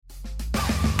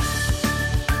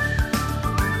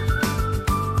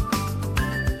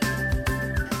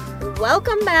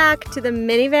Welcome back to the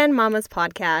Minivan Mamas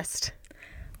podcast,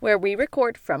 where we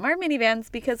record from our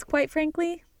minivans because, quite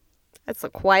frankly, it's the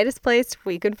quietest place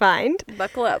we could find.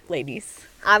 Buckle up, ladies.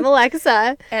 I'm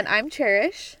Alexa. And I'm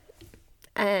Cherish.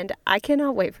 And I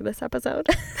cannot wait for this episode.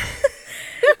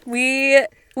 We've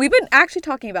been actually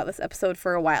talking about this episode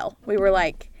for a while. We were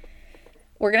like,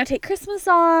 we're going to take Christmas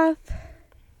off.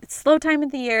 It's slow time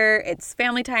of the year. It's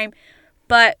family time.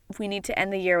 But we need to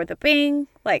end the year with a bang.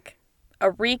 Like a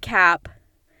recap,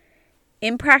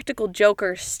 Impractical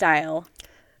Joker style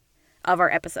of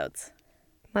our episodes.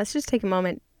 Let's just take a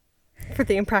moment for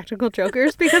the Impractical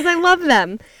Jokers because I love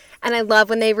them. And I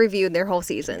love when they reviewed their whole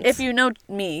seasons. If you know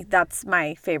me, that's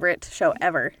my favorite show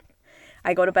ever.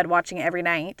 I go to bed watching it every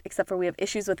night, except for we have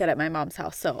issues with it at my mom's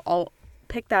house. So I'll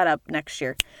pick that up next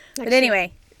year. But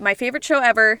anyway, my favorite show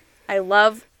ever. I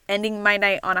love ending my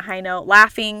night on a high note,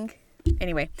 laughing.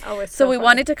 Anyway, so we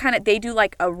wanted to they do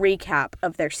like a recap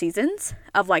of their seasons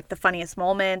of like the funniest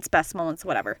moments, best moments,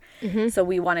 whatever. Mm-hmm. So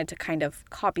we wanted to kind of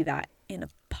copy that in a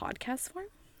podcast form.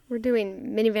 We're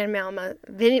doing Minivan Mama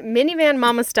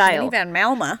style. Minivan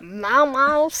Malma.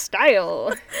 Mama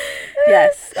style.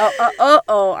 Yes.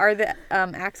 Are the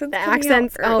accents? The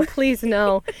accents. Oh, please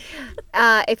no.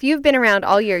 If you've been around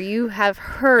all year, you have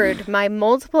heard my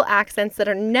multiple accents that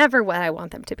are never what I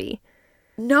want them to be.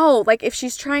 No, like if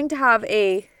she's trying to have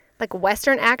a like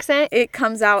Western accent, it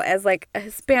comes out as like a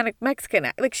Hispanic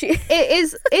Mexican. Like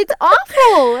it's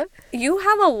awful. You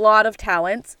have a lot of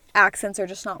talents. Accents are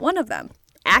just not one of them.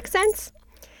 Accents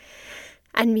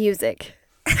and music.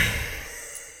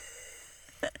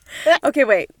 Okay,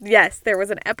 wait. Yes, there was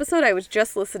an episode I was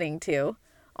just listening to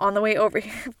on the way over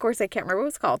here. Of course, I can't remember what it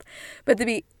was called. But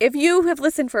if you have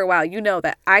listened for a while, you know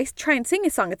that I try and sing a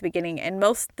song at the beginning, and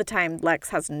most of the time Lex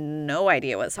has no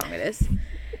idea what song it is.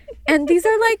 And these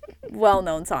are like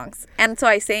well-known songs. And so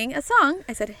I sang a song.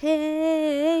 I said,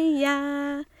 hey,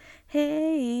 ya,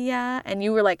 and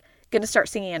you were like, gonna start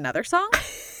singing another song?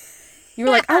 You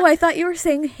were like, oh, I thought you were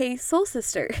saying Hey Soul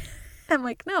Sister. I'm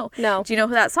like, no. No. Do you know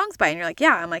who that song's by? And you're like,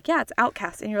 yeah. I'm like, yeah, it's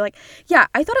Outkast. And you're like, yeah,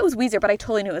 I thought it was Weezer, but I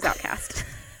totally knew it was Outkast.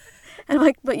 And I'm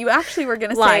like, but you actually were going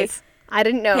to say, I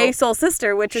didn't know. Hey Soul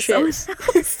Sister, which is someone else.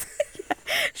 Yeah.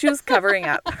 She was covering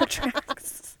up her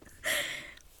tracks.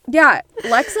 Yeah,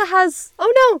 Lexa has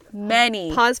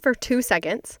many. Pause for 2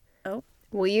 seconds. Oh.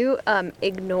 Will you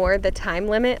ignore the time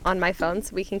limit on my phone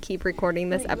so we can keep recording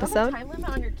this episode? You have a time limit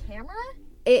on your camera?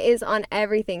 It is on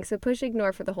everything, so push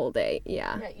ignore for the whole day.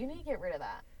 Yeah. Yeah, you need to get rid of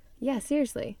that. Yeah,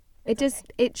 seriously.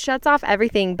 It shuts off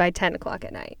everything by 10 o'clock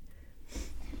at night.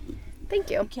 Thank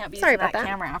you. You can't be Sorry using about that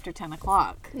camera after 10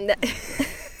 o'clock. No.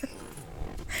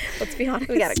 Let's be honest.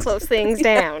 We gotta close things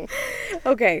down.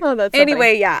 Okay. Oh, that's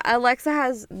anyway, yeah. Alexa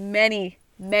has many,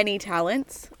 many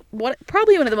talents.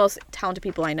 Probably one of the most talented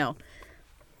people I know.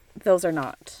 Those are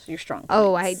not your strong points.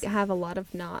 Oh, I have a lot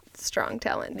of not strong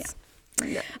talents.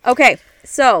 Yeah. No. Okay,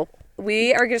 so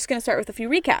we are just going to start with a few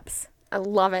recaps. I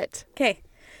love it. Okay.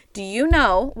 Do you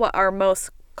know what our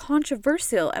most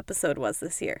controversial episode was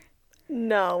this year?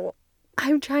 No.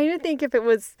 I'm trying to think if it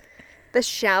was the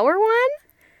shower one.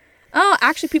 Oh,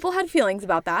 actually, people had feelings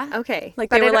about that. Okay.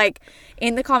 Like, they were like,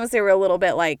 in the comments, they were a little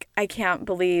bit like, I can't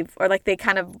believe, or like they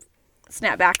kind of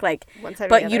snap back like,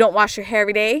 but you don't wash your hair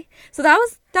every day. So that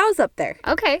was up there.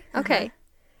 Okay. Okay.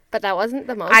 But that wasn't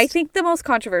the most. I think the most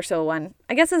controversial one,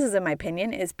 I guess this is in my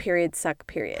opinion, is period suck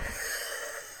period.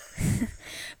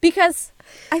 Because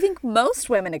I think most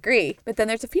women agree, but then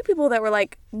there's a few people that were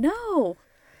like, no,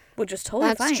 which is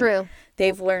totally fine. That's true.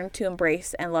 They've learned to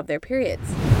embrace and love their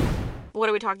periods. What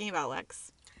are we talking about,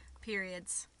 Lex?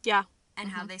 Periods. Yeah. And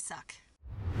how they suck.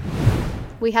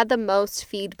 We had the most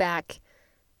feedback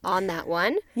on that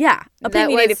one. Yeah.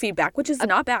 Opinionated feedback, which is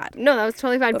not bad. No, that was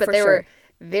totally fine. But there were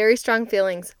very strong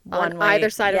feelings on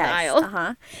either side of the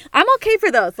aisle. I'm okay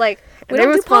for those. Like, we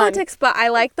don't do politics, but I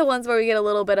like the ones where we get a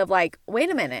little bit of like,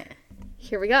 wait a minute.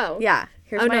 Here we go. Yeah.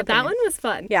 Here's my opinion. That one was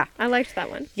fun. Yeah. I liked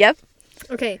that one. Yep.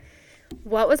 Okay.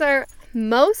 What was our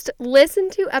most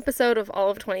listened to episode of all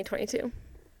of 2022?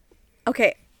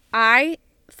 Okay. I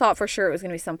thought for sure it was going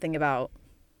to be something about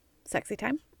sexy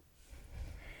time.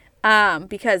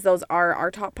 Because those are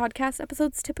our top podcast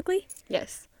episodes typically.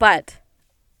 Yes. But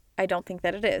I don't think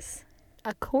that it is.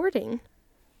 According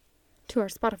to our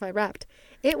Spotify Wrapped,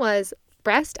 it was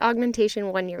breast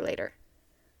augmentation 1 year later.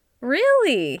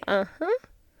 Really?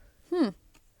 Uh-huh.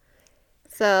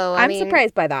 So, I'm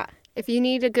surprised by that. If you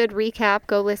need a good recap,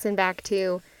 go listen back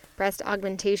to breast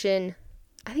augmentation.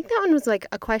 I think that one was like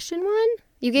a question one.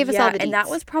 You gave us all the deets. And that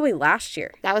was probably last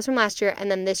year. That was from last year, and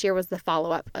then this year was the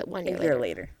follow-up 1 year later. A year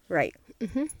later. Right.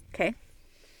 Mm-hmm. Okay.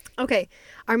 Okay.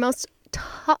 Our most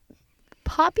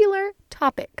popular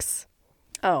topics.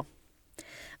 Oh,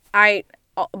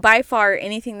 by far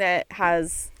anything that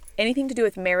has anything to do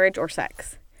with marriage or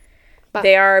sex,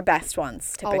 they are our best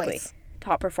ones typically. Always.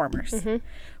 Top performers,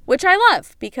 which I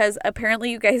love because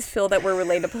apparently you guys feel that we're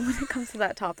relatable when it comes to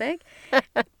that topic.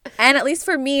 And at least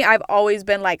for me, I've always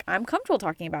been like, I'm comfortable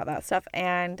talking about that stuff.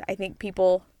 And I think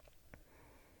people,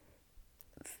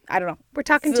 I don't know. We're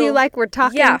talking to you like we're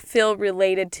talking. Yeah, feel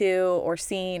related to or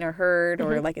seen or heard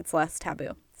or like it's less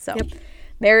taboo. So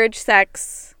marriage,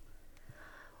 sex.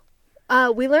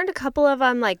 We learned a couple of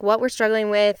them, like what we're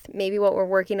struggling with, maybe what we're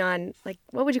working on. Like,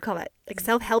 what would you call that? Like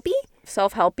self-helpy?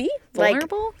 Self-helpy?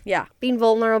 Vulnerable? Like, yeah. Being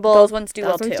vulnerable. Those ones do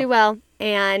well, Those ones too. do well.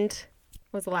 And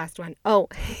what was the last one? Oh,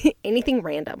 anything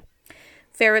random.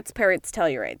 Ferrets, parrots,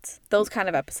 Tellurides. Those kind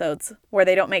of episodes where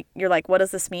they don't make, you're like, what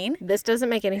does this mean? This doesn't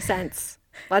make any sense.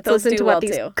 Let's Those listen do to what well,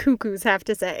 these too. cuckoos have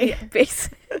to say. Yeah,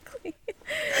 basically.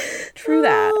 True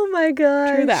that. Oh my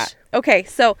gosh. True that. Okay,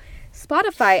 so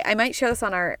Spotify, I might share this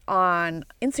on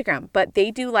Instagram, but they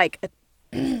do like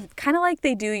kind of like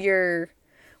they do your,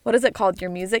 what is it called? Your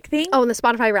music thing? Oh, and the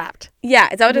Spotify Wrapped. Yeah,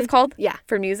 is that what it's called? Yeah.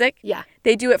 For music? Yeah.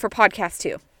 They do it for podcasts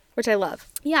too. Which I love.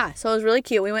 Yeah, so it was really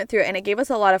cute. We went through it and it gave us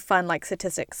a lot of fun like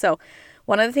statistics. So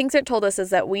one of the things it told us is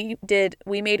that we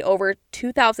made over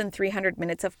 2,300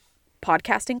 minutes of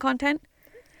podcasting content.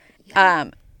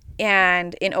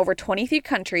 And in over 23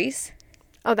 countries.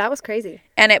 Oh, that was crazy.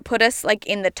 And it put us like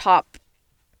in the top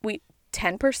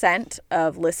 10%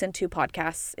 of listened to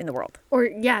podcasts in the world. Or,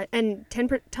 yeah, and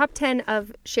top 10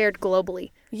 of shared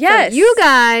globally. Yes. So you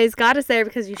guys got us there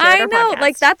because you shared our podcast.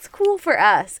 Like that's cool for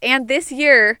us. And this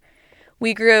year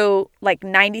we grew like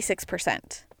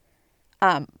 96%.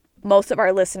 Most of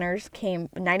our listeners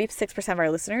 96% of our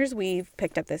listeners we've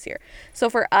picked up this year. So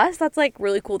for us, that's like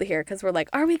really cool to hear because we're like,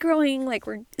 are we growing? Like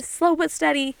we're slow but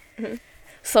steady. Mm-hmm.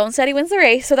 Slow and steady wins the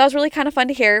race. So that was really kind of fun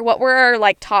to hear. What were our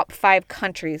like top 5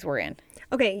 countries we're in?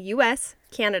 Okay, U.S.,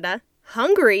 Canada,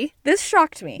 Hungary. This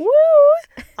shocked me.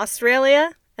 Woo!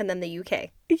 Australia, and then the UK.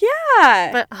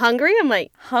 Yeah. But Hungary, I'm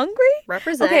like, Hungary?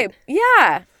 represent. Okay,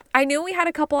 yeah. I knew we had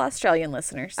a couple Australian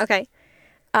listeners. Okay.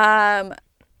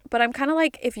 But I'm kind of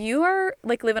like, if you are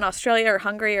like live in Australia or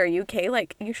Hungary or UK,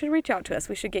 like you should reach out to us.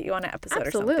 We should get you on an episode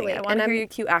or something. I want to hear your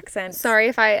cute accent. Sorry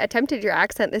if I attempted your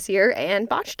accent this year and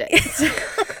botched it.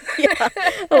 Yeah.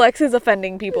 Alexa's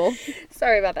offending people.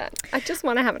 Sorry about that. I just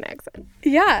want to have an accent.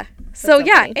 Yeah. So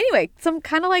yeah, funny. anyway, some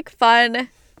kind of like fun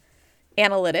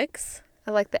analytics.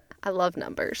 I love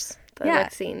numbers. I Yeah.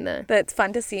 like seeing the... That's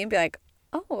fun to see and be like,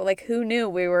 oh, like who knew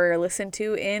we were listened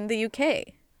to in the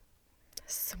UK?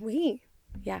 Sweet.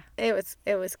 Yeah. It was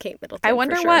Kate Middleton. I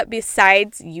wonder for sure. what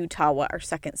besides Utah, what our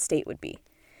second state would be.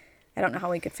 I don't know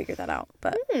how we could figure that out,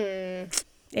 but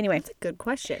anyway. Good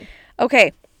question.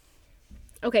 Okay.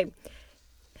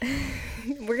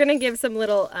 We're going to give some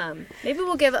little, maybe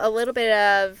we'll give a little bit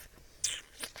of,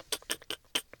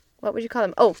 what would you call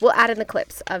them? Oh, we'll add in the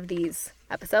clips of these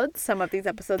episodes. Some of these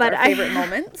episodes But are favorite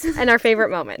moments. And our favorite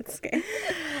moments. Okay.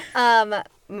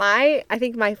 I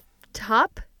think my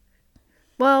top,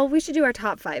 well, we should do our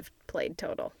top 5 played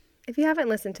total. If you haven't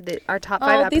listened to our top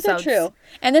 5 episodes. These are true.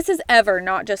 And this is ever,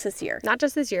 not just this year. Not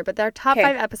just this year, but our top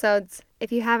 5 episodes.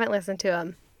 If you haven't listened to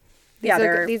them.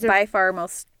 They're by far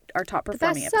our top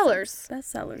performing bestsellers.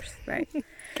 Bestsellers, right.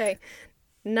 Okay.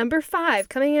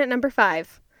 Coming in at number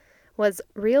 5 was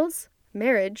Reels,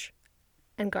 Marriage,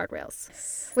 and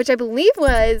Guardrails. Which I believe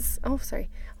was,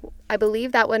 I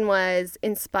believe that one was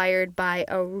inspired by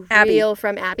a reel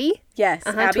from Abby. Yes,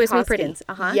 Abby Twist Me Hoskins.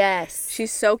 Pretty. Yes.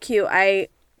 She's so cute. I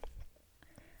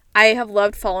have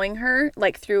loved following her,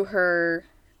 like, through her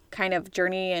kind of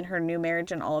journey and her new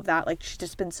marriage and all of that. Like, she's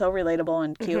just been so relatable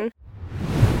and cute. Mm-hmm.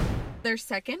 Their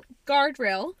second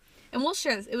guardrail, and we'll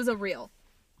share this, it was a reel,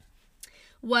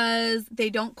 was they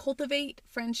don't cultivate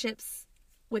friendships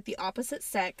with the opposite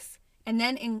sex. And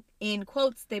then in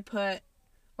quotes, they put,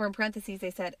 or in parentheses,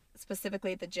 they said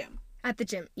specifically at the gym. At the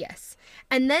gym, yes.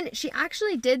 And then she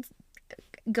actually did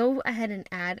go ahead and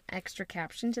add extra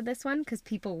caption to this one because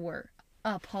people were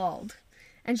appalled.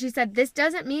 And she said, this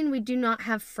doesn't mean we do not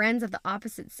have friends of the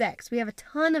opposite sex. We have a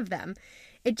ton of them.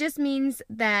 It just means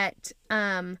that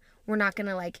we're not going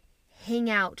to, like, hang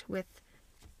out with,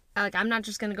 like, I'm not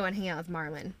just going to go and hang out with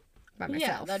Marlon by myself.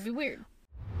 Yeah, that'd be weird.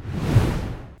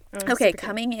 Okay,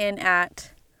 coming in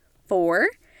at 4,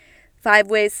 5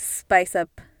 ways to spice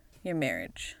up your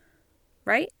marriage.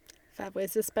 Right? 5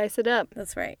 ways to spice it up.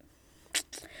 That's right.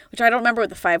 Which I don't remember what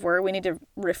the 5 were. We need to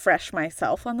refresh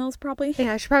myself on those probably.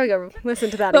 Yeah, I should probably go listen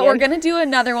to that But again. we're going to do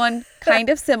another one kind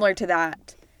of similar to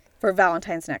that for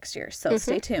Valentine's next year. So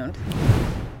stay tuned.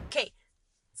 Okay,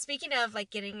 speaking of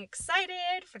like getting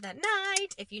excited for that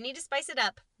night, if you need to spice it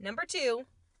up, number 2.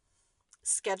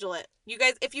 Schedule it. You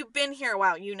guys, if you've been here a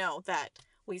while, you know that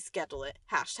we schedule it.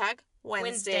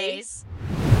 #Wednesdays.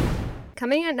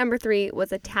 Coming at number 3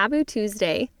 was a Taboo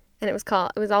Tuesday, and it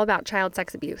was all about child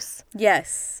sex abuse.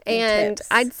 Yes. And tips.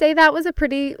 I'd say that was a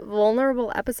pretty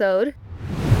vulnerable episode.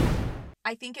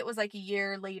 I think it was like a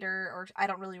year later, or I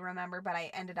don't really remember, but I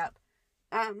ended up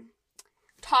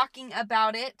talking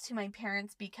about it to my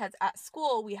parents because at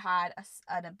school we had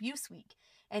an abuse week,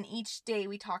 and each day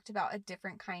we talked about a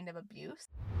different kind of abuse.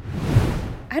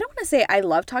 I don't want to say I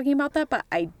love talking about that, but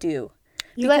I do.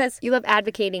 You love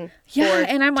advocating for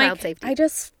and I'm child like, safety. I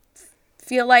just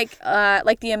feel like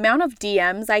the amount of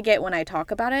DMs I get when I talk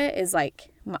about it is like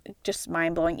just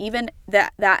mind blowing. Even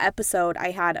that episode, I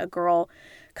had a girl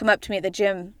come up to me at the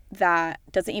gym that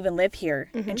doesn't even live here,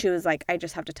 and she was like, I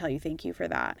just have to tell you thank you for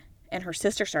that. And her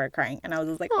sister started crying, and I was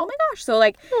just like, oh my gosh. So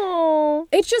like,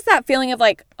 it's just that feeling of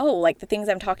like, oh, like the things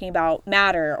I'm talking about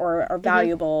matter or are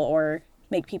valuable or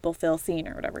make people feel seen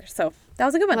or whatever. So that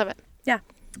was a good one. Love it. Yeah.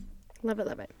 Love it,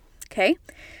 love it. Okay.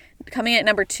 Coming at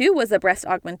number 2 was the breast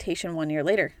augmentation 1 year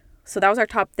later. So that was our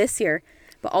top this year,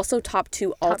 but also top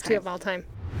 2 all Top time. 2 of all time.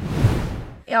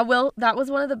 Yeah, Will, that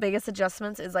was one of the biggest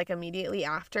adjustments is like immediately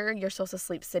after you're supposed to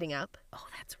sleep sitting up. Oh,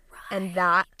 that's right. And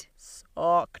that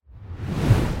sucked.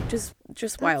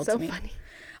 Just wild So to me. funny.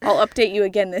 I'll update you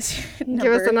again this year.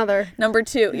 Give us another Number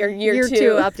 2, your year 2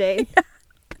 update.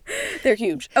 They're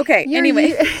huge. Okay,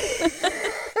 anyway.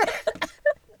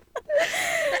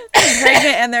 I'm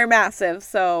pregnant and they're massive,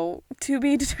 so to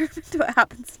be determined what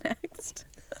happens next.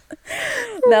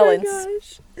 Melons.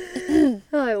 Oh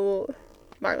my gosh.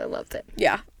 Marlon loves it.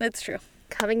 Yeah, that's true.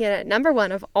 Coming in at number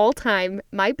 1 of all time,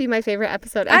 might be my favorite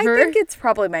episode ever. I think it's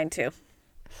probably mine too.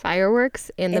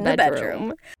 Fireworks in the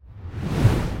bedroom.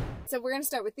 So we're going to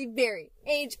start with the very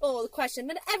age-old question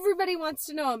that everybody wants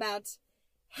to know about.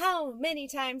 How many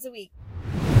times a week?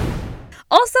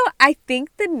 Also, I think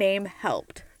the name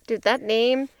helped. Dude, that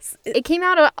name, it came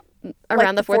out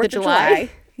around the 4th of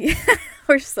July. Yeah,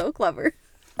 we're so clever.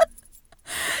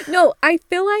 No, I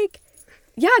feel like,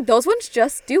 yeah, those ones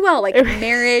just do well. Like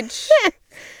marriage,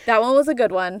 that one was a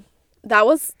good one.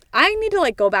 I need to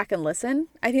like go back and listen.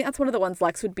 I think that's one of the ones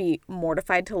Lex would be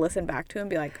mortified to listen back to and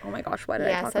be like, oh my gosh, why did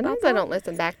I talk about sometimes that? I don't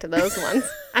listen back to those ones.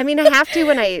 I mean, I have to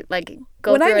when I like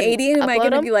go when through I'm and 80, am I upload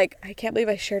going to them. be like, I can't believe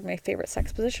I shared my favorite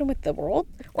sex position with the world?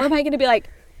 Or am I going to be like,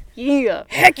 Yeah.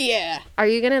 heck yeah. Are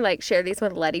you going to like share these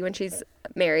with Letty when she's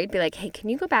married? Be like, hey, can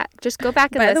you go back? Just go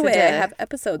back and By the listen way, I to have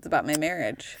episodes about my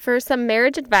marriage. for some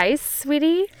marriage advice,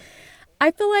 sweetie.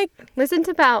 I feel like Listen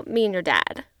to about me and your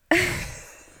dad.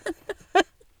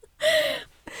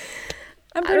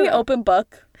 I'm pretty open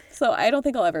book, so I don't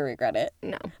think I'll ever regret it.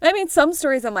 No. I mean, some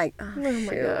stories I'm like, oh Oh my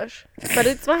shoot. gosh. But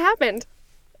it's what happened.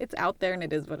 It's out there and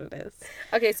it is what it is.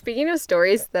 Okay, speaking of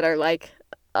stories that are like,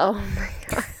 oh my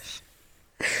gosh.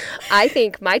 I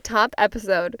think my top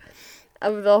episode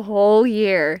of the whole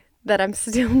year that I'm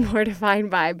still mortified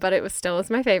by, but it still is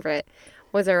my favorite,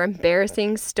 was our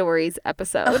embarrassing stories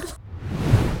episode.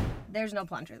 There's no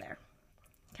plunger there.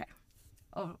 Okay.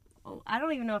 Oh, I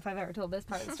don't even know if I've ever told this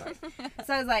part of the story.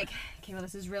 So I was like, okay, well,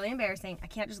 this is really embarrassing. I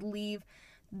can't just leave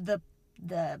the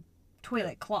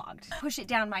toilet clogged. Push it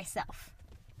down myself.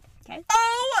 Okay?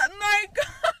 Oh my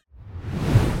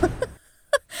god.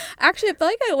 Actually, I feel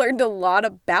like I learned a lot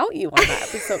about you on that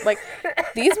episode. Like,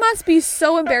 these must be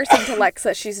so embarrassing to Lex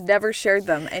that she's never shared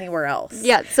them anywhere else.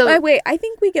 Yeah, so By the way, I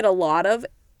think we get a lot of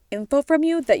info from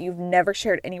you that you've never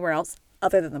shared anywhere else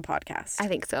other than the podcast. I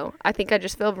think so. I think I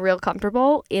just feel real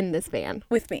comfortable in this van.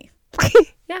 With me.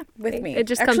 Yeah. With me. It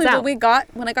just Actually, comes out.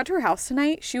 when I got to her house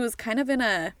tonight, she was kind of in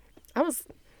a I was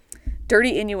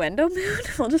dirty innuendo mood.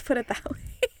 We'll just put it that way.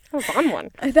 on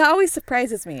one. That always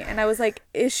surprises me. And I was like,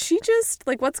 is she just,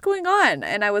 like, what's going on?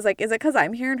 And I was like, is it because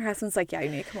I'm here? And her husband's like, yeah, you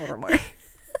need to come over more.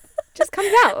 Just comes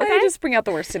out, okay? I just bring out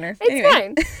the worst in her. It's Anyway.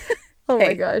 fine. Oh my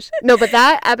Hey. gosh. No, but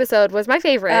that episode was my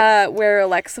favorite. Where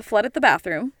Alexa flooded the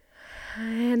bathroom.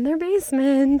 In their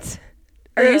basement.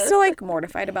 Are you still, like,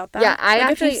 mortified about that? Yeah, I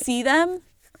like, actually- if you see them,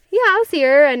 Yeah, I was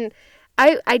here, and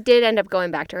I did end up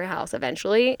going back to her house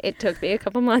eventually. It took me a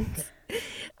couple months.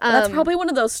 that's probably one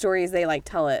of those stories they, like,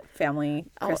 tell at family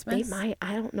Christmas They might.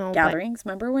 I don't know. gatherings.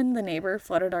 Remember when the neighbor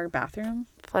flooded our bathroom?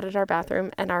 But flooded our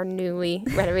bathroom and our newly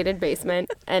renovated basement,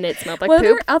 and it smelled like Were poop.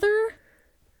 there other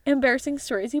embarrassing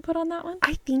stories you put on that one?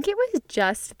 I think it was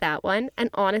just that one. And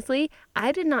honestly,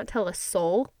 I did not tell a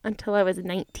soul until I was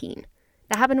 19.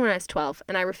 That happened when I was 12,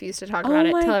 and I refused to talk about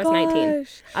it my until I was 19.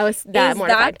 gosh. I was that Is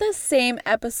mortified. that the same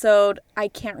episode? I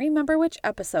can't remember which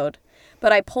episode,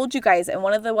 but I polled you guys, and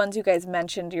one of the ones you guys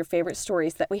mentioned, your favorite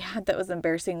stories that we had that was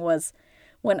embarrassing, was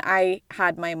when I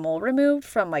had my mole removed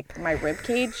from like my rib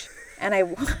cage, and I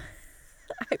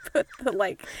put the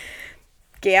like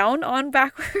gown on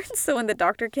backwards. So when the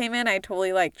doctor came in, I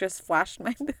totally like just flashed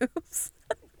my boobs,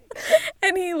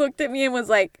 and he looked at me and was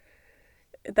like,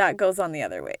 "That goes on the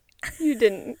other way." You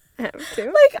didn't have to.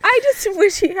 Like, I just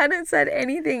wish he hadn't said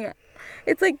anything.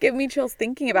 It's like give me chills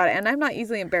thinking about it, and I'm not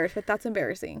easily embarrassed, but that's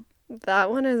embarrassing. That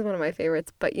one is one of my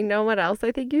favorites. But you know what else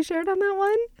I think you shared on that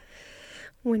one?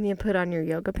 When you put on your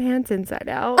yoga pants inside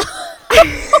out.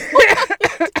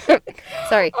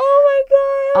 Sorry.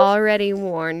 Oh my god. Already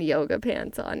worn yoga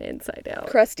pants on inside out.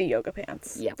 Crusty yoga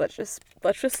pants. Yep. Let's just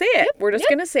say it. We're just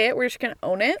gonna say it. We're just gonna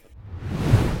own it.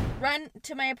 Run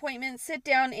to my appointment, sit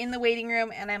down in the waiting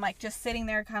room, and I'm like just sitting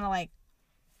there kind of like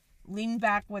leaning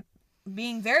back with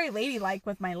being very ladylike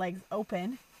with my legs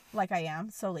open like I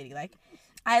am, so ladylike.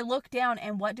 I look down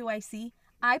and what do I see?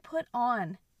 I put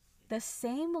on the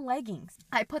same leggings.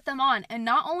 I put them on, and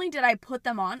not only did I put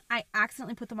them on, I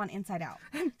accidentally put them on inside out.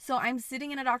 So I'm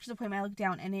sitting in a doctor's appointment, I look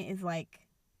down and it is like,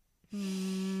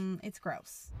 it's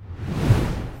gross.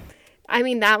 I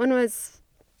mean, that one was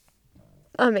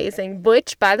amazing.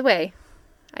 Which, by the way,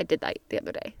 I did that the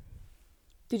other day.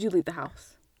 Did you leave the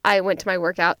house? I went to my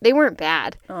workout. They weren't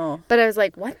bad. Oh. But I was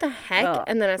like, what the heck? Oh.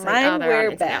 And then I was like, Mine oh, they're on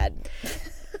were inside out. bad.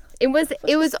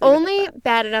 It was only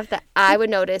bad enough that I would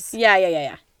notice Yeah.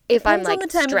 if I'm Depends like on the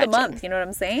time stretching. of the month, you know what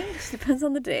I'm saying? Just depends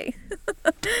on the day.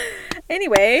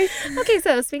 Anyway, Okay,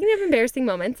 so speaking of embarrassing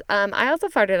moments, I also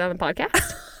farted on the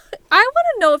podcast. I want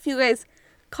to know if you guys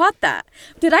caught that.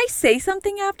 Did I say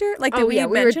something after? Like, did we were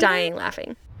mention it? dying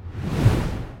laughing.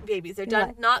 Babies are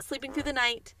done not sleeping through the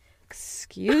night.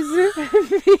 Excuse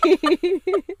me.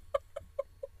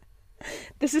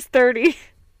 This is 30.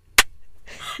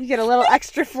 You get a little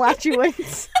extra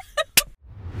flatulence.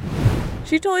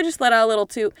 She totally just let out a little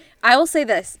too. I will say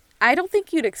this. I don't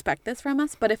think you'd expect this from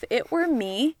us, but if it were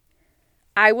me,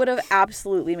 I would have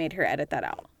absolutely made her edit that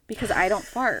out because I don't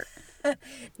fart.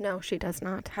 No, she does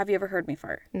not. Have you ever heard me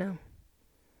fart? No,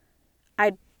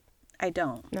 I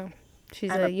don't. no.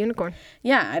 She's a unicorn.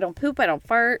 Yeah, I don't poop. I don't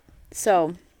fart.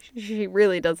 So She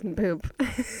really doesn't poop.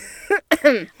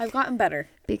 I've gotten better.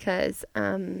 Because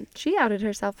she outed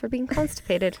herself for being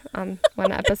constipated on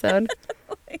one episode.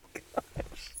 Oh my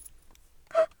gosh.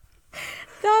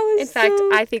 That was In fact,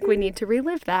 I think we need to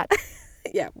relive that.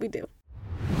 Yeah, we do.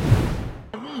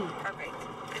 Perfect.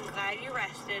 I'm glad you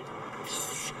rested. I'm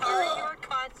sorry you were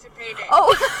constipated.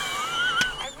 Oh.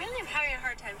 I really am having a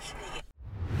hard time sleeping.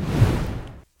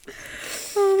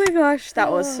 Oh my gosh,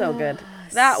 that was so good.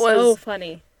 That was so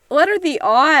funny. What are the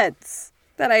odds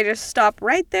that I just stopped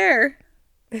right there?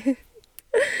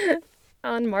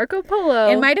 On Marco Polo.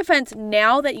 In my defense,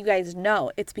 now that you guys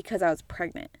know, it's because I was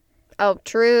pregnant. Oh,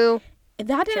 true.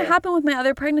 That didn't happen with my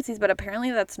other pregnancies, but apparently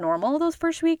that's normal those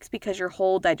first weeks because your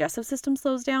whole digestive system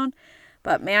slows down.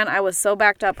 But man, I was so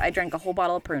backed up, I drank a whole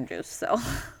bottle of prune juice. So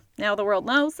now the world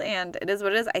knows, and it is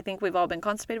what it is. I think we've all been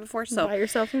constipated before, so Buy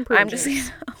yourself some I'm just...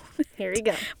 Here you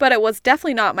go. But it was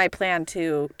definitely not my plan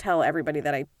to tell everybody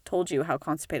that I told you how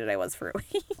constipated I was for a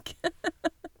week.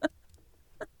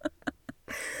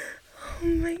 Oh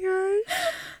my gosh.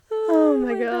 Oh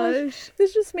my gosh.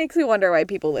 This just makes me wonder why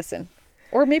people listen.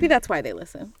 Or maybe that's why they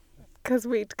listen. Because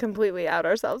we completely out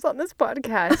ourselves on this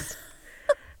podcast.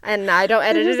 And I don't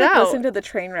edit Just, it like, out. listen to the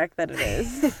train wreck that it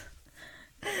is.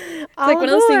 It's like one of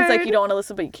those things like you don't want to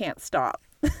listen but you can't stop.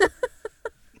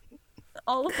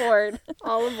 All aboard.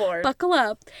 All aboard. Buckle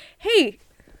up. Hey,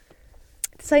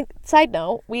 side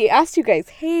note, we asked you guys,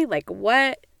 hey, like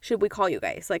what should we call you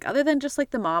guys? Like other than just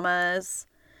like the mamas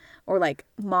or like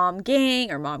mom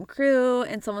gang or mom crew,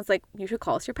 and someone's like, you should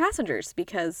call us your passengers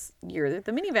because you're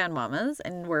the minivan mamas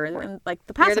and we're like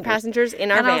the passengers. You're the passengers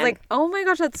in our and van. I was like, oh my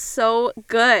gosh, that's so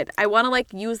good. I want to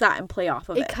like use that and play off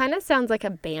of It it. kind of sounds like a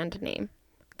band name.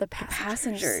 The Passengers.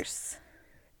 Passengers.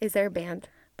 Is there a band?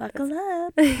 Buckle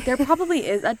up. There probably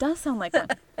is. That does sound like one.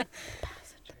 The I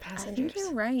Passengers. think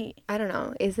you're right. I don't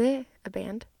know. Is it a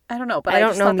band? I don't know, but I I, don't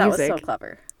just know thought that was music. so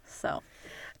clever. So,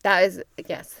 That is,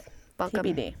 yes. Welcome.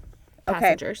 TBD.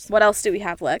 Passengers. Okay. What else do we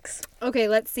have, Lex? Okay,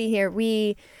 let's see here.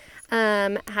 We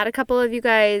had a couple of you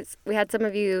guys, we had some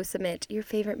of you submit your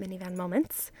favorite minivan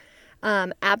moments.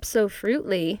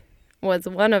 Abso-Fruitly was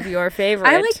one of your favorite.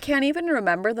 I can't even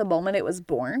remember the moment it was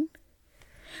born.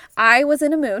 I was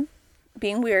in a mood,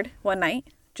 being weird one night,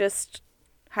 just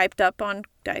hyped up on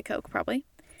Diet Coke probably.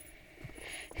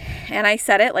 And I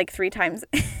said it like 3 times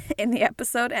in the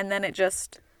episode, and then it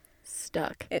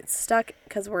Stuck. stuck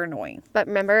because we're annoying. But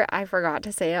remember, I forgot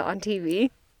to say it on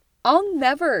TV. I'll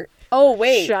never. Oh,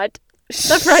 wait. Shut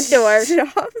the front door.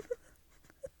 Stop.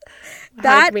 How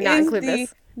That did we not is include the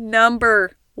this?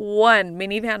 number 1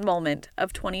 minivan moment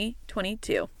of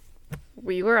 2022.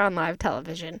 We were on live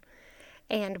television.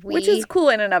 And Which is cool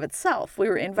in and of itself. We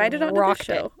were invited onto the rocked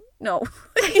show. it. No.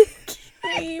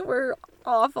 We were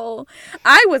awful.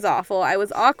 I was awful. I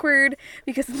was awkward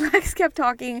because Lex kept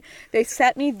talking. They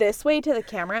set me this way to the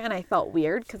camera, and I felt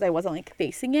weird because I wasn't like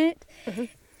facing it.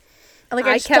 Like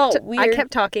I felt weird. I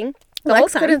kept talking. The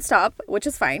Lex couldn't stop, which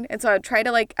is fine. And so I would try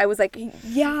to I was like,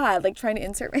 yeah, like trying to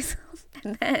insert myself.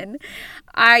 And then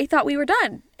I thought we were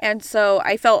done. And so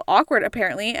I felt awkward,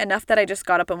 apparently, enough that I just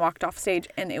got up and walked off stage,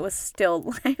 and it was still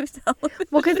live television.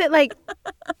 Well, because it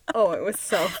it was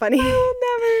so funny.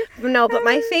 No, but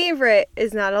my favorite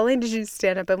is not only did you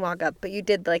stand up and walk up, but you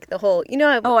did the whole,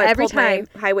 I every pulled time.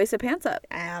 my high-waisted pants up.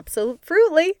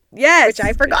 Absolutely. Yes. Which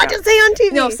I forgot to say on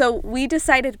TV. No, so we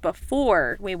decided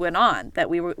before we went on that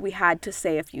we had to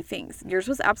say a few things. Yours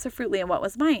was absolutely, and what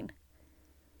was mine?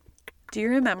 Do you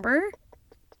remember?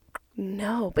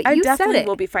 No, but I you said definitely it.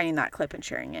 will be finding that clip and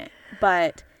sharing it.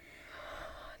 But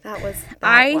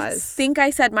I think I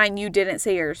said mine. You didn't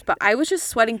say yours, but I was just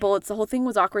sweating bullets. The whole thing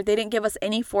was awkward. They didn't give us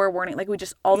any forewarning. Like we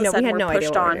just all of a sudden we had were no idea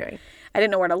pushed what we on. were doing. I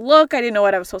didn't know where to look. I didn't know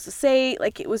what I was supposed to say.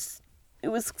 Like it was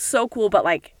so cool. But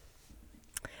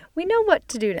we know what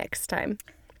to do next time.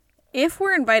 if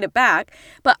we're invited back,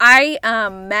 but I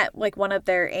met one of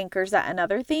their anchors at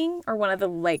another thing, or one of the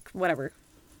whatever.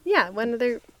 Yeah, one of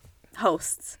their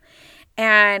hosts.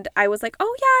 And I was like,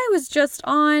 oh yeah, I was just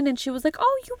on. And she was like,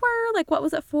 oh, you were? What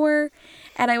was it for?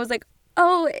 And I was like,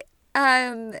 oh, it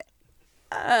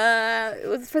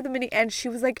was for the mini. And she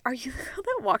was like, are you the girl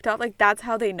that walked out? That's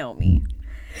how they know me.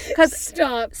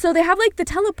 Stop. So they have the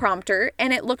teleprompter,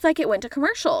 and it looked like it went to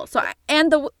commercial. So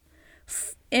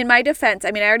in my defense,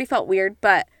 I mean, I already felt weird,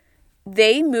 but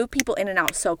they move people in and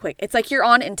out so quick. It's you're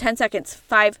on in 10 seconds,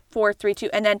 5, 4, 3, 2,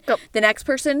 and then the next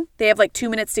person, they have 2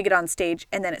 minutes to get on stage,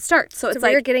 and then it starts. So it's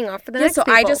we're getting off for the next so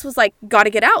people. I just was got to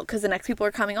get out because the next people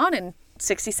are coming on in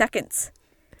 60 seconds.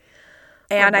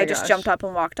 And I just jumped up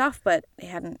and walked off, but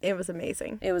it was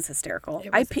amazing. It was hysterical.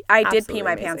 I did pee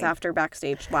my pants after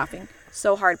backstage laughing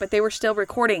so hard, but they were still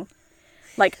recording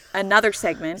another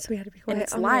segment. So we had to be quiet. And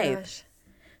it's live.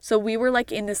 So we were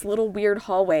in this little weird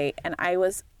hallway, and I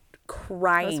was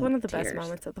crying. That's one of the tears. best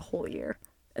moments of the whole year.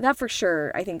 That for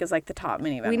sure, I think, is the top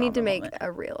minivan. We need to make moment. a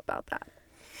reel about that.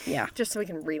 Yeah. Just so we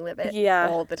can relive it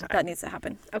all the time. That needs to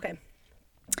happen.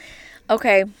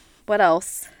 Okay. What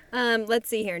else? Let's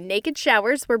see here. Naked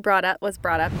showers was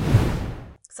brought up.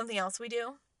 Something else we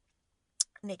do?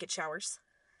 Naked showers.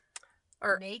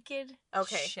 Naked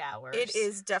showers. It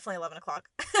is definitely 11 o'clock.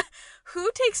 Who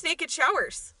takes naked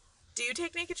showers? Do you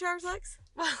take naked showers, Lex?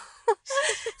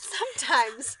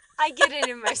 Sometimes I get it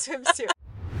in my swimsuit.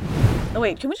 Oh,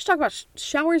 wait. Can we just talk about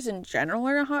showers in general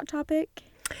are a hot topic?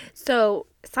 So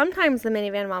sometimes the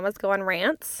minivan mamas go on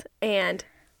rants and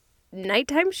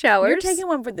nighttime showers. You're taking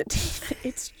one for the team.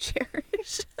 It's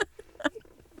Cherish.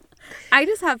 I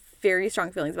just have very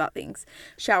strong feelings about things.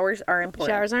 Showers are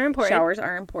important. Showers are important. Showers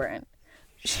are important.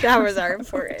 Showers are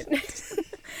important.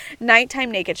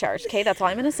 Nighttime naked showers. Okay, that's all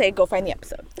I'm going to say. Go find the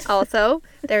episode. Also,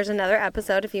 there's another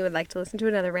episode if you would like to listen to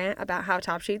another rant about how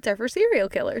top sheets are for serial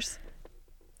killers.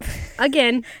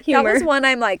 Again, humor. That was one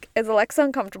I'm is Alexa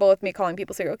uncomfortable with me calling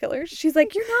people serial killers? She's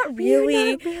like, you're not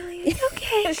really. It's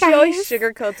okay, guys. She always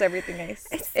sugarcoats everything I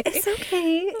say. It's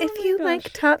okay. If you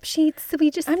like top sheets, we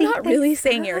just I'm think not really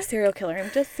saying you're a serial killer.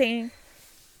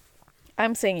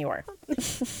 I'm saying you are.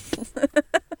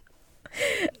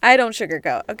 I don't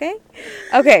sugarcoat, okay?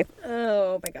 Okay.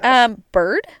 Oh my gosh.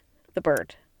 Bird? The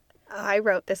bird. I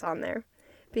wrote this on there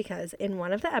because in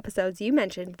one of the episodes you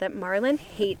mentioned that Marlon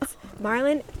hates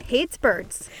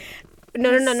birds.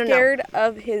 No. Scared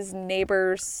of his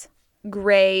neighbor's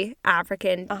gray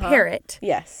African parrot.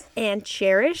 Yes. And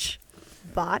Cherish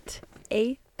bought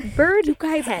a bird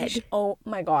head. Oh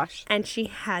my gosh. And she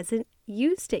hasn't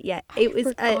used it yet. I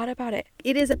forgot about it.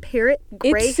 It is a parrot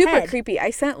gray It's super head. creepy. I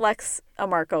sent Lex a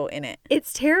Marco in it.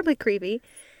 It's terribly creepy,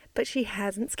 but she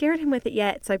hasn't scared him with it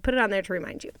yet, so I put it on there to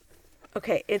remind you.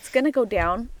 Okay, it's going to go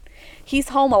down. He's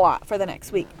home a lot for the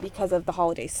next week because of the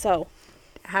holidays, so.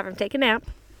 Have him take a nap.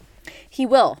 He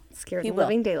will. Scare the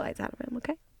living daylights out of him,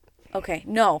 okay? Okay,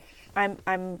 no.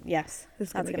 Yes. This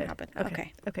is that's gonna going to be good.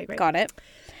 happen. Okay, great. Got it.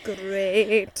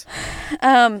 Great.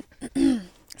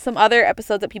 Some other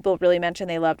episodes that people really mentioned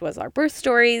they loved was our birth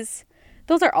stories.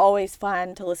 those are always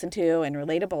fun to listen to and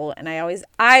relatable. And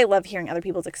I love hearing other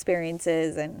people's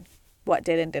experiences and what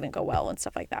did and didn't go well and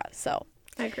stuff like that. So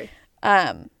I agree.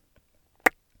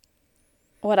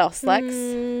 What else, Lex?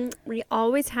 We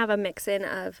always have a mix-in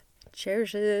of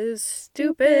Cherish's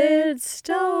stupid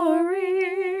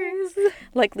stories.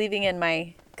 Like leaving in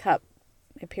my cup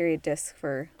a period disc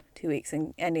for 2 weeks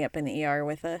and ending up in the ER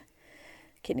with a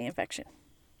kidney infection.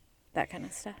 That kind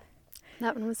of stuff.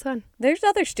 That one was fun. There's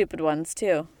other stupid ones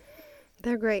too.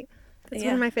 They're great. It's Yeah.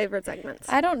 one of my favorite segments.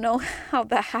 I don't know how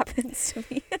that happens to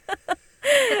me.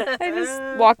 I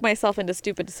just walk myself into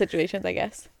stupid situations, I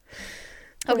guess.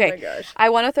 Okay. Oh my gosh. I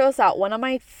want to throw this out. One of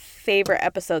my favorite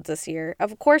episodes this year.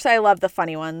 Of course, I love the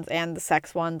funny ones and the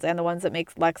sex ones and the ones that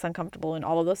make Lex uncomfortable and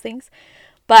all of those things.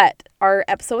 But our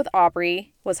episode with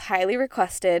Aubrey was highly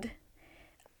requested.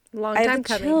 Long I time have the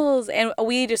coming. chills. And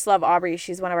we just love Aubrey.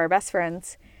 She's one of our best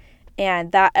friends.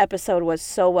 And that episode was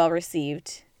so well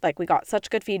received. Like, we got such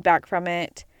good feedback from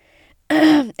it.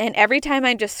 And every time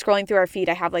I'm just scrolling through our feed,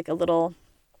 I have like a little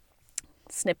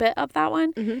snippet of that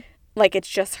one. Mm-hmm. Like, it's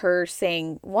just her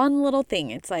saying one little thing.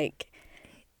 It's like,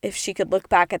 if she could look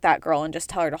back at that girl and just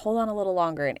tell her to hold on a little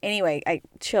longer. And anyway,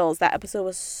 chills. That episode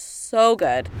was so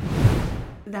good.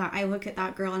 That I look at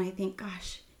that girl and I think,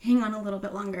 gosh, hang on a little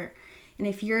bit longer. And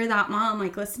if you're that mom,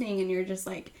 like, listening and you're just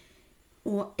like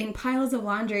in piles of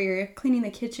laundry, or you're cleaning the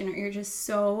kitchen, or you're just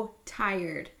so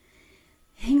tired,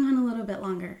 hang on a little bit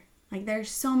longer. Like,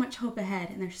 there's so much hope ahead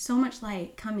and there's so much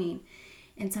light coming.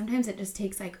 And sometimes it just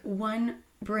takes like one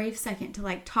brave second to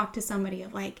like talk to somebody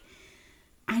of like,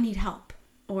 I need help,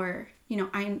 or, you know,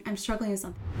 I'm struggling with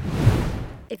something.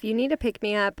 If you need a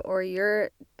pick-me-up, or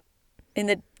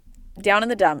Down in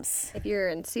the dumps. if you're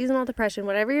in seasonal depression,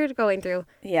 whatever you're going through,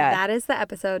 Yeah. that is the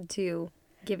episode to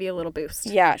give you a little boost.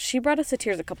 Yeah, she brought us to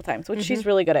tears a couple times, which she's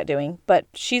really good at doing. But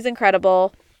she's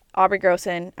incredible. Aubrey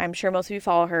Grosson. I'm sure most of you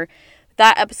follow her.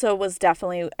 That episode was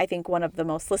definitely, I think, one of the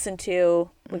most listened to.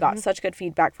 We got such good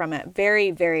feedback from it.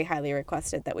 Very, very highly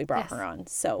requested that we brought her on.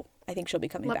 So I think she'll be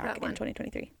coming Love back that in one.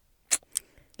 2023.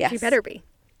 Yes. She better be.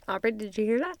 Aubrey, did you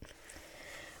hear that?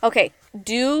 Okay.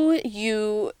 Do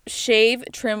you shave,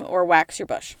 trim, or wax your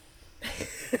bush?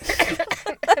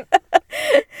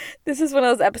 This is one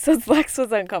of those episodes Lex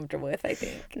was uncomfortable with, I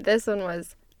think. This one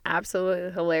was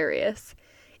absolutely hilarious.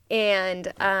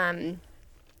 And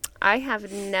I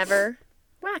have never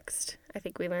waxed. I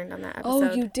think we learned on that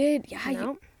episode. Oh, you did? Yeah.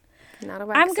 No, not a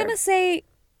waxer. I'm gonna say,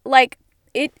 like,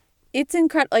 it's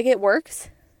incredible. Like, it works,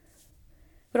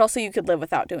 but also you could live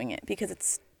without doing it because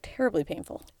it's terribly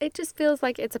painful. It just feels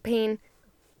like it's a pain.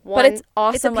 But it's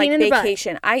awesome, a pain like in the butt.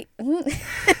 vacation.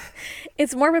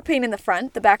 It's more of a pain in the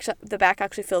front. The back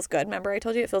actually feels good. Remember, I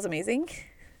told you it feels amazing.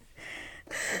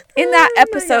 In that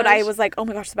episode, I gosh. was like, "Oh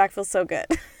my gosh, the back feels so good."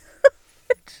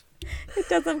 It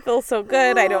doesn't feel so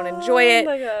good. I don't enjoy it.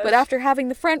 my gosh. But after having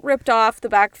the front ripped off, the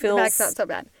back feels The back's not so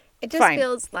bad. It just fine.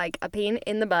 feels like a pain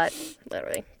in the butt,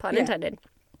 literally, pun Yeah. intended,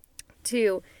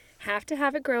 to have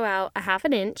it grow out a half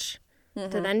an inch, Mm-hmm.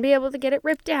 to then be able to get it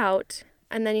ripped out,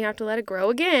 and then you have to let it grow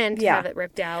again to Yeah. have it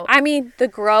ripped out. I mean, the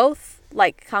growth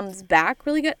like comes back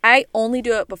really good. I only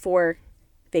do it before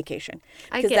vacation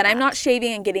I because get then I'm that. not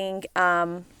shaving and getting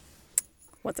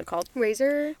what's it called?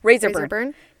 Razor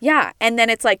burn. Yeah, and then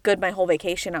it's like good my whole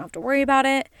vacation. I don't have to worry about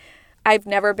it. I've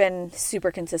never been super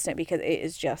consistent because it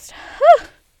is just,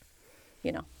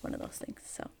 one of those things.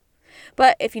 So,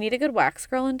 but if you need a good wax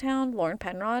girl in town, Lauren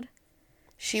Penrod,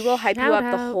 she will hype you Shout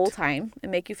up the out. whole time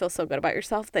and make you feel so good about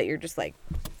yourself that you're just like,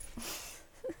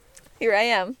 here I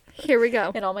am Here we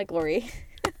go. in all my glory.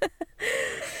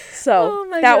 So Oh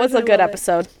my that gosh, was a I good love it.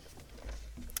 episode.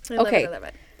 I love Okay. it, I love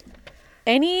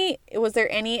it. Was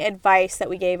there any advice that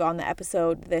we gave on the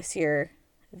episode this year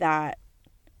that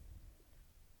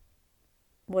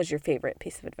was your favorite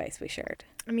piece of advice we shared?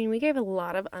 I mean, we gave a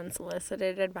lot of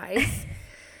unsolicited advice.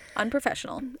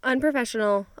 Unprofessional.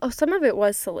 Unprofessional. Oh, some of it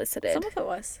was solicited. Some of it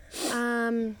was.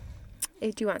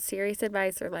 If you want serious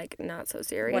advice or like not so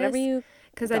serious. Whatever you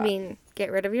Because I got. mean,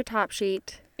 get rid of your top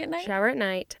sheet. At night? Shower at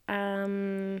night.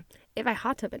 If I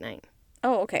hot tub at night.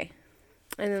 Oh, okay.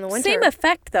 And in the winter, Same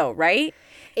effect though, right?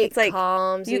 it it's like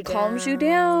calms you down. calms you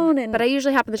down and But I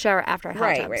usually hop in the shower after I hot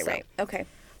right, tub. right, so. right. Okay.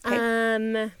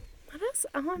 What else?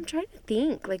 Oh, I'm trying to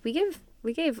think. Like we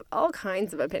gave all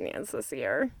kinds of opinions this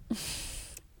year.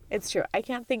 It's true. I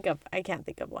can't think of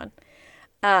one.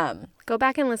 Go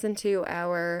back and listen to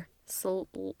our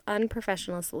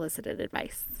unprofessional solicited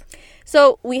advice.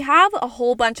 So we have a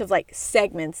whole bunch of like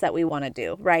segments that we want to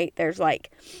do, right? There's like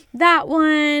that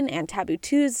one and Taboo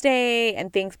Tuesday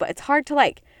and things, but it's hard to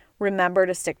like remember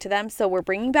to stick to them. So we're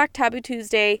bringing back Taboo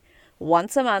Tuesday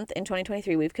once a month in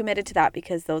 2023. We've committed to that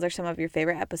because those are some of your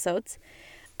favorite episodes.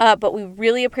 But we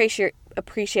really appreciate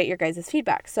your guys'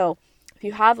 feedback. So if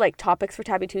you have like topics for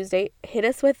Tabby Tuesday, hit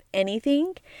us with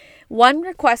anything. One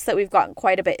request that we've gotten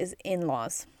quite a bit is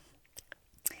in-laws.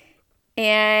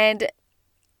 And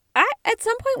at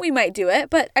some point we might do it,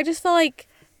 but I just feel like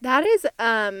That is, you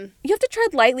have to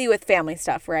tread lightly with family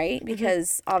stuff, right?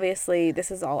 Because obviously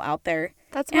this is all out there.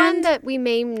 that's And- one that we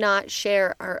may not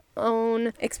share our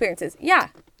own. Experiences. Yeah,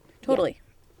 totally.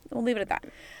 We'll leave it at that.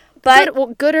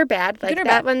 But Good or bad. Like Good or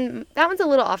that bad. that one's a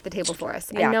little off the table for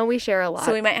us. Yeah. I know we share a lot.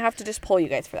 so we might have to just pull you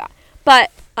guys for that.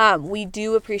 But we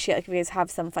do appreciate like if you guys have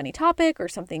some funny topic or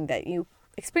something that you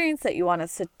experienced that you want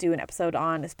us to do an episode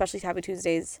on, especially Taboo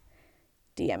Tuesdays,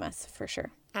 DM us for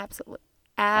sure. Absolutely.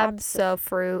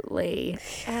 Absolutely.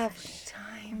 Every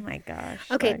time. Oh my gosh.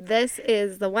 Okay, Like, this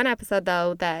is the one episode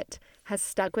though that has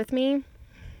stuck with me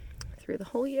through the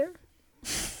whole year.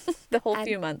 the whole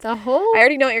few months. The whole. I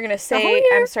already know what you're gonna whole say. year.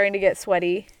 I'm starting to get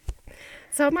sweaty.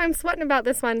 So I'm sweating about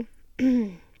this one.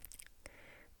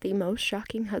 The most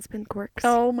shocking husband quirks.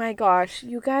 Oh my gosh,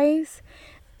 you guys.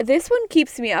 This one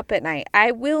keeps me up at night.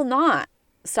 I will not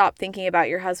stop thinking about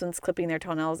your husbands clipping their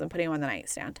toenails and putting them on the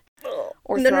nightstand.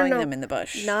 Or No, no, throwing no. them in the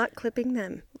bush. Not clipping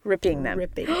them. Ripping them.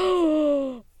 Ripping.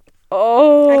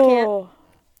 Oh.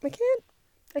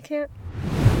 I can't.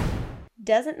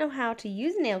 Doesn't know how to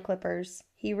use nail clippers.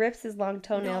 He rips his long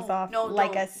toenails off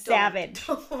like a savage.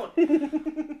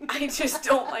 I just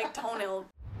don't like toenails.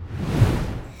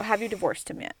 Have you divorced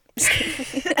him yet?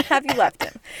 Have you left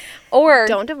him? Or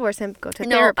Don't divorce him. Go to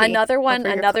no, therapy. another one, Go for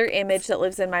your another image that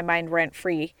lives in my mind rent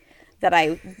free that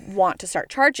I want to start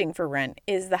charging for rent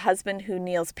is the husband who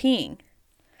kneels peeing.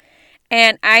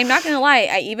 And I'm not going to lie,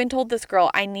 I even told this girl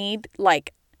I need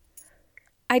like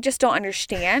I just don't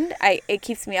understand. It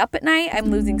keeps me up at night.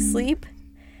 I'm losing sleep.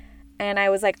 And I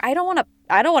was like, I don't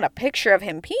want a picture of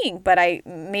him peeing, but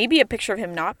maybe a picture of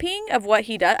him not peeing of what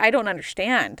he does. I don't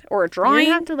understand. Or a You're drawing.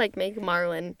 gonna have to like make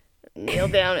Marlon kneel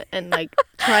down and like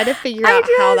try to figure out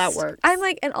how that works. I'm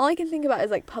like, and all I can think about is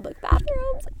like public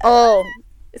bathrooms. Oh,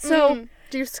 So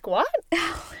do you squat?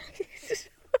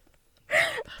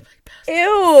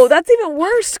 ew, that's even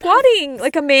worse. Squatting.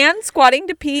 Like a man squatting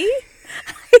to pee?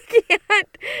 I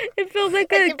can't. It feels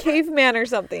like a caveman or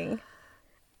something.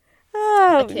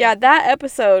 Oh, yeah, that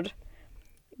episode.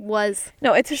 Was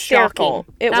No, it's hysterical.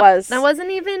 shocking. It was. That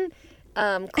wasn't even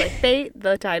clickbait,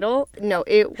 the title. No,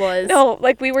 it was. No,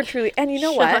 like we were truly. And you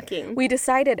know Shocking. what? We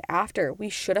decided after we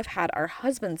should have had our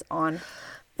husbands on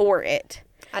for it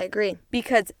I agree.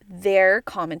 because their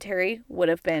commentary would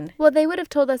have been. Well, they would have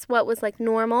told us what was like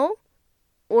normal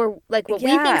or like what we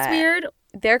think's Yeah. weird.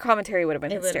 Their commentary would have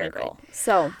been It would have been hysterical.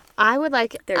 So I would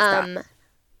like There's that.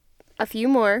 a few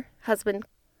more husband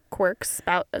quirks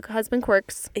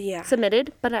yeah,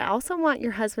 submitted, but I also want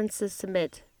your husbands to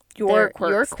submit your your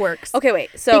quirks. quirks. Okay, wait.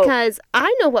 So Because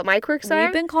I know what my quirks are.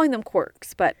 we've been calling them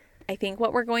quirks, but I think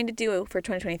what we're going to do for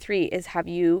 2023 is have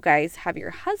you guys have your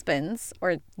husbands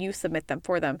or you submit them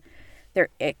for them. Their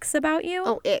icks about you.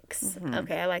 Oh, icks.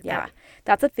 Okay, I like yeah, that.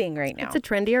 that's a thing right now. It's a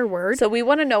trendier word. So we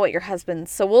want to know what your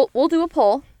husband's. So we'll do a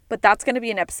poll, but that's going to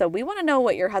be an episode. We want to know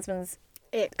what your husband's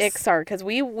icks are because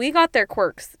we got their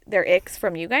quirks, their icks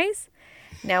from you guys.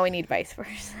 Now we need vice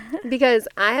versa. Because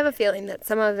I have a feeling that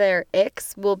some of their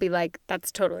icks will be like,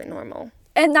 that's totally normal.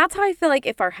 And that's how I feel like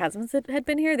if our husbands had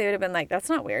been here, they would have been like, that's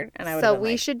not weird. And I would So have been we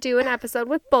like, should do an episode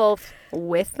with both,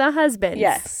 with the husbands.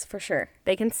 yes, for sure.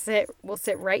 They can we'll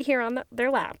sit right here on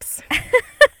their laps.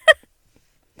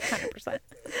 100%.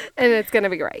 And it's going to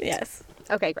be great. Yes.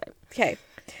 Okay, great. Okay.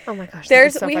 Oh my gosh. that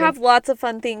was so We funny. have lots of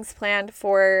fun things planned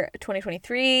for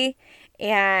 2023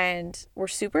 and we're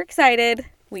super excited.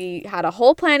 We had a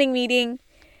whole planning meeting.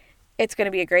 It's going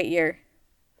to be a great year.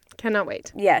 Cannot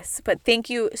wait. Yes, but thank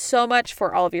you so much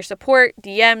for all of your support,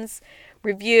 DMs,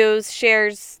 reviews,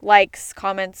 shares, likes,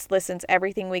 comments, listens,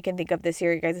 everything we can think of this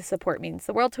year. You guys' support means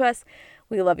the world to us.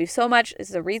 We love you so much. This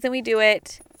is the reason we do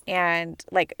it. And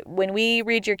like when we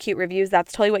read your cute reviews,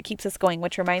 that's totally what keeps us going,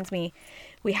 which reminds me,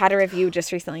 we had a review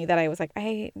just recently that I was like,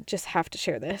 I just have to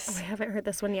share this. I haven't heard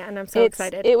this one yet, and I'm so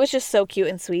excited. It was just so cute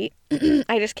and sweet.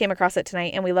 I just came across it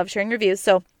tonight, and we love sharing reviews.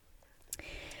 So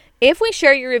if we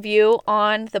share your review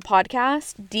on the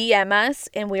podcast, DM us,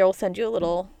 and we will send you a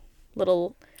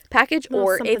little package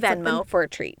or a Venmo for a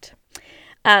treat.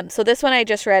 So this one I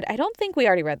just read. I don't think we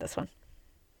already read this one.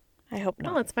 I hope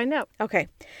not. Oh, let's find out. Okay.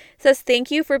 It says,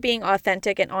 thank you for being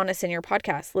authentic and honest in your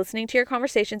podcast. Listening to your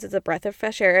conversations is a breath of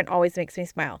fresh air and always makes me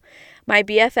smile. My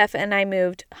BFF and I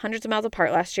moved hundreds of miles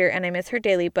apart last year and I miss her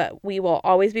daily, but we will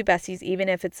always be besties even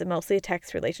if it's mostly a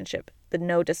text relationship.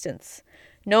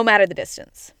 No matter the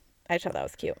distance. I just thought that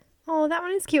was cute. Oh, that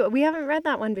one is cute. We haven't read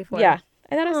that one before. Yeah,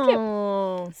 I thought it was cute.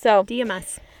 Oh, So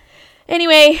DMS.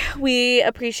 anyway, we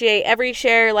appreciate every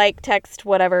share, like, text,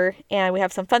 whatever. And we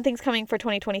have some fun things coming for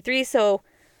 2023. So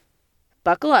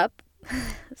buckle up.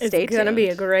 Stay tuned. It's going to be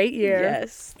a great year.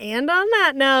 Yes. And on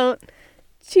that note,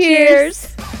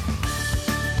 Cheers.